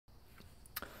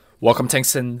Welcome to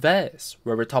𝐂𝐓𝐇𝐄𝐑𝐄𝐔,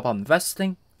 where we talk about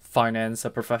investing, finance,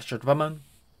 and professional development.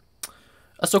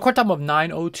 So, court time of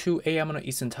 9:02 a.m. on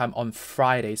Eastern Time on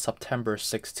Friday, September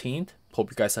 16th. Hope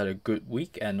you guys had a good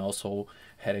week and also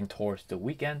heading towards the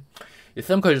weekend.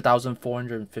 Ethereum closed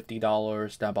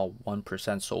 $1,450, down about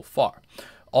 1% so far.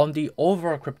 On the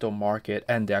overall crypto market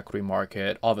and the equity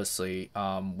market, obviously,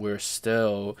 we're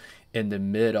still in the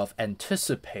mid of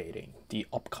anticipating the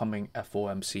upcoming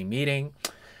FOMC meeting.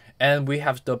 And we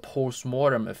have the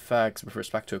post-mortem effects with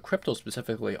respect to crypto,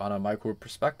 specifically on a micro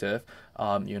perspective.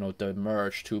 The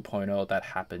merge 2.0 that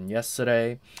happened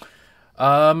yesterday.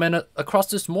 And across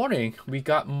this morning, we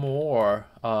got more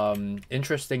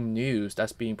interesting news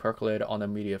that's being percolated on the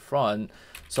media front.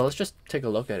 So let's just take a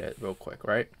look at it real quick,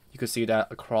 right? You can see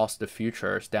that across the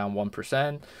futures, down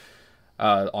 1%.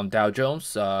 On Dow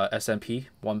Jones, S&P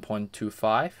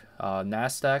 1.25,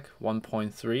 NASDAQ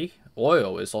 1.3.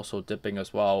 Oil is also dipping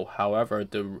as well. However,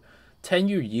 the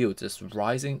 10-year yield is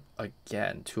rising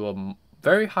again to a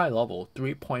very high level,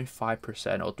 3.5%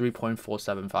 or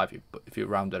 3.475 if you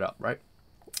round it up, right?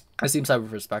 It seems like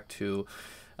with respect to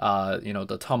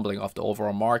the tumbling of the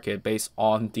overall market based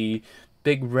on the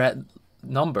big red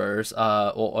numbers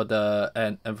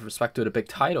and with respect to the big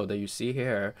title that you see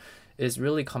here, is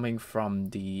really coming from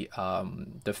the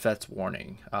Fed's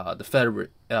warning, the Fed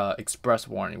Express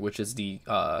warning, which is the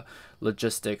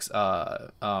logistics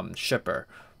shipper,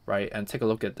 right? And take a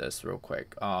look at this real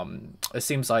quick. It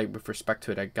seems like with respect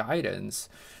to their guidance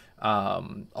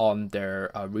on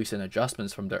their recent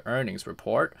adjustments from their earnings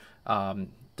report,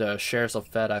 the shares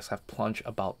of FedEx have plunged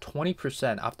about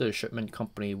 20% after the shipment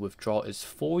company withdrew its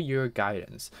full-year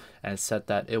guidance and said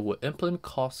that it would implement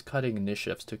cost-cutting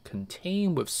initiatives to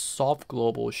contain with soft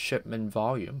global shipment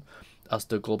volume as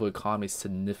the global economy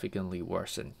significantly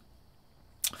worsened.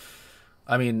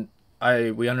 I mean,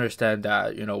 we understand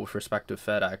that, with respect to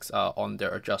FedEx on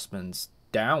their adjustments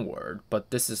downward,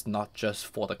 but this is not just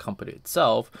for the company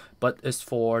itself, but it's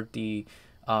for the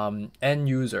end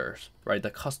users, right?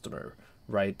 The customer,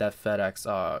 right, that FedEx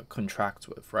contracts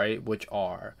with, right, which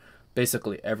are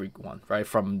basically everyone, right,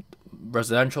 from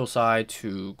residential side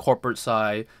to corporate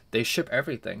side, they ship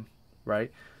everything,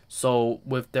 right? So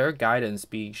with their guidance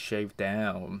being shaved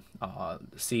down,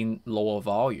 seeing lower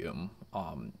volume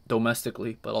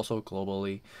domestically, but also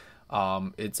globally,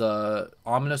 it's a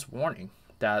ominous warning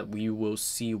that we will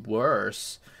see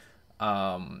worse,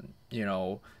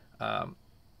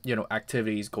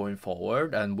 activities going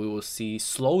forward, and we will see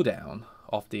slowdown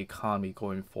of the economy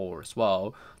going forward as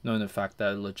well, knowing the fact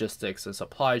that logistics and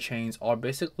supply chains are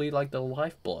basically like the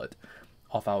lifeblood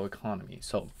of our economy.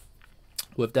 So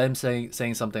with them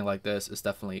saying something like this is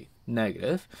definitely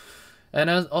negative. And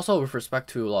as also with respect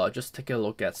to just take a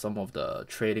look at some of the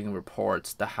trading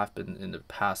reports that have been in the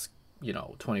past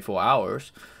 24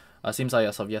 hours. Seems like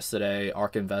as of yesterday,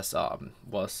 ARK Invest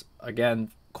was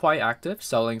again quite active,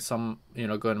 selling some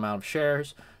good amount of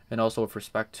shares. And also with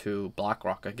respect to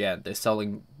BlackRock, again, they're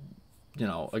selling,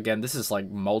 again, this is like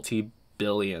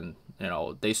multi-billion,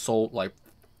 they sold like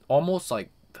almost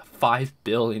like $5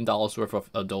 billion worth of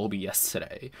Adobe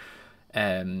yesterday.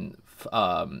 And,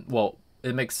 well,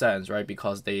 it makes sense, right?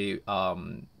 Because they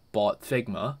bought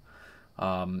Figma.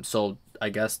 So I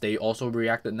guess they also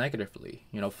reacted negatively,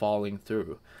 falling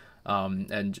through.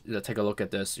 And take a look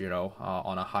at this,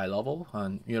 on a high level.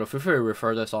 And, feel free to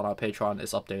refer this on our Patreon.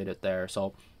 It's updated there.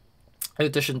 So in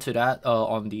addition to that,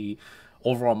 on the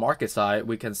overall market side,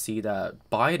 we can see that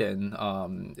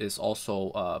Biden is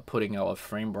also putting out a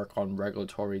framework on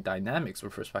regulatory dynamics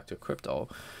with respect to crypto.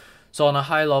 So on a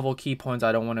high level, key points,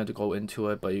 I don't want to go into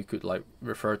it, but you could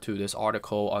refer to this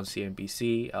article on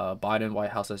CNBC. Biden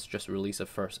White House has just released a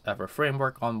first ever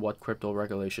framework on what crypto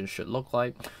regulation should look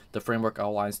like. The framework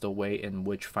outlines the way in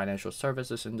which financial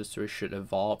services industry should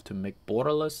evolve to make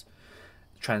borderless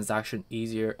transaction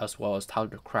easier, as well as how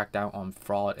to crack down on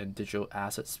fraud in digital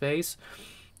asset space.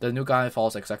 The new guidance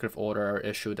follows executive order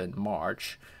issued in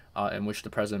March, in which the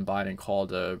President Biden called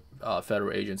the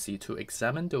federal agency to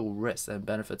examine the risks and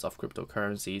benefits of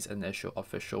cryptocurrencies and issue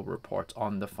official reports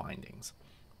on the findings.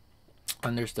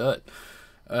 Understood.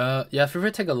 Feel free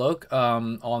to take a look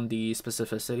on the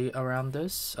specificity around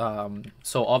this.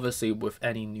 So obviously with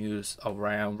any news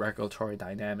around regulatory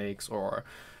dynamics or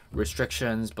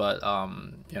restrictions, but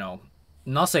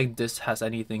not saying this has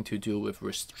anything to do with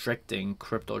restricting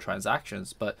crypto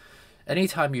transactions, but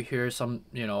anytime you hear some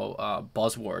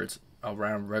buzzwords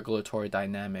around regulatory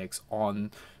dynamics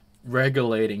on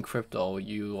regulating crypto,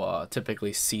 you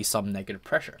typically see some negative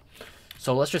pressure.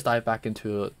 So let's just dive back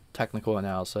into technical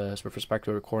analysis with respect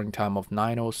to recording time of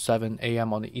 9:07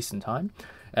 a.m. on the Eastern time.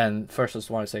 And first, I just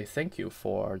want to say thank you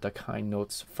for the kind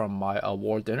notes from my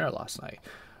award dinner last night.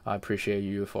 I appreciate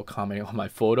you for commenting on my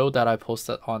photo that I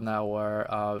posted on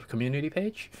our community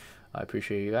page. I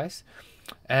appreciate you guys.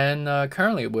 And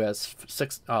currently we're at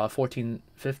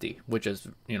 1450, which is,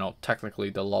 you know, technically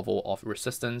the level of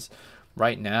resistance.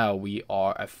 Right now we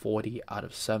are at 40 out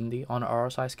of 70 on the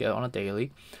RSI scale on a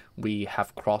daily. We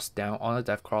have crossed down on a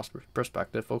depth cross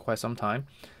perspective for quite some time.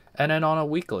 And then on a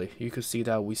weekly, you could see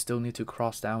that we still need to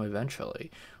cross down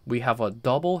eventually. We have a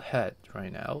double head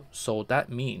right now, so that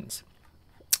means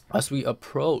as we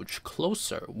approach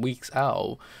closer weeks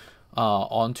out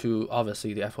onto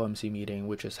obviously the FOMC meeting,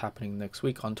 which is happening next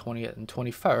week on 20th and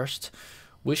 21st,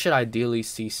 we should ideally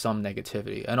see some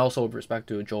negativity. And also with respect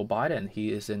to Joe Biden,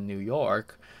 he is in New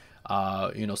York,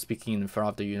 you know, speaking in front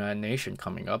of the United Nations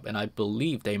coming up, and I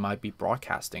believe they might be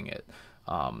broadcasting it.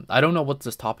 I don't know what's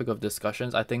this topic of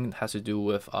discussions. I think it has to do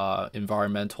with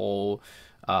environmental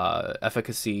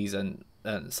efficacies and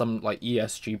some like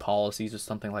ESG policies or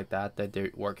something like that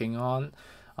they're working on.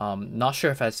 Not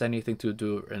sure if it has anything to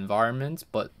do with environment,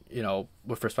 but you know,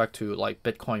 with respect to like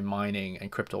Bitcoin mining and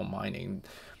crypto mining,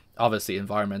 obviously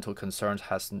environmental concerns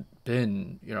has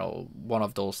been, you know, one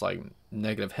of those like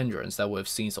negative hindrance that we've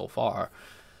seen so far.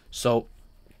 So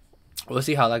we'll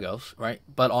see how that goes, right?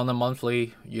 But on the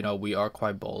monthly, you know, we are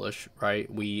quite bullish,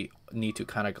 right? We need to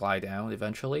kind of glide down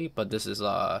eventually, but this is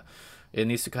it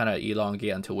needs to kind of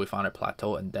elongate until we find a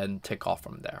plateau and then take off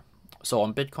from there. So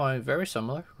on Bitcoin, very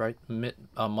similar, right?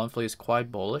 Monthly is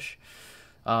quite bullish.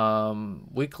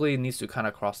 Weekly needs to kind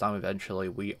of cross down eventually.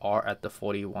 We are at the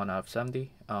 41 out of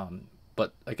 70.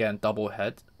 But again, double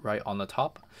head right on the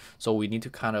top. So we need to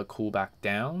kind of cool back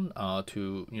down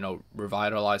to, you know,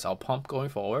 revitalize our pump going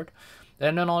forward.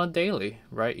 And then on a daily,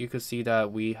 right, you could see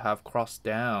that we have crossed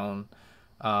down.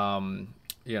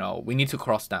 You know, we need to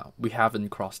cross down. We haven't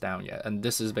crossed down yet, and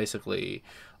this is basically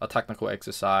a technical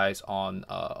exercise on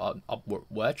an upward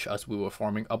wedge. As we were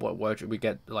forming upward wedge, we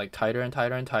get like tighter and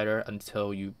tighter and tighter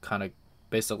until you kind of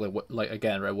basically, like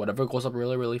again, right, whatever goes up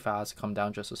really really fast come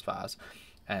down just as fast,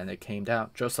 and it came down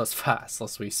just as fast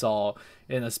as we saw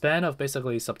in a span of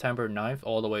basically September 9th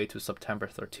all the way to September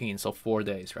 13th, so 4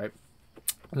 days, right?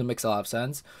 It makes a lot of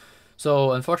sense.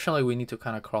 So unfortunately, we need to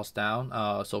kind of cross down.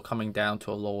 So coming down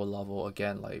to a lower level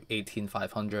again, like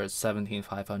 18,500,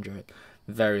 17,500,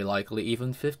 very likely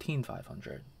even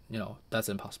 15,500. You know, that's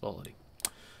an impossibility.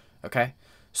 Okay,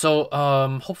 so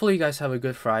hopefully you guys have a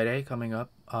good Friday coming up,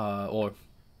 or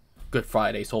good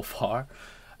Friday so far.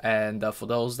 And for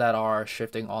those that are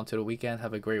shifting onto the weekend,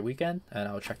 have a great weekend, and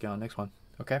I'll check you on the next one.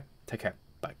 Okay, take care.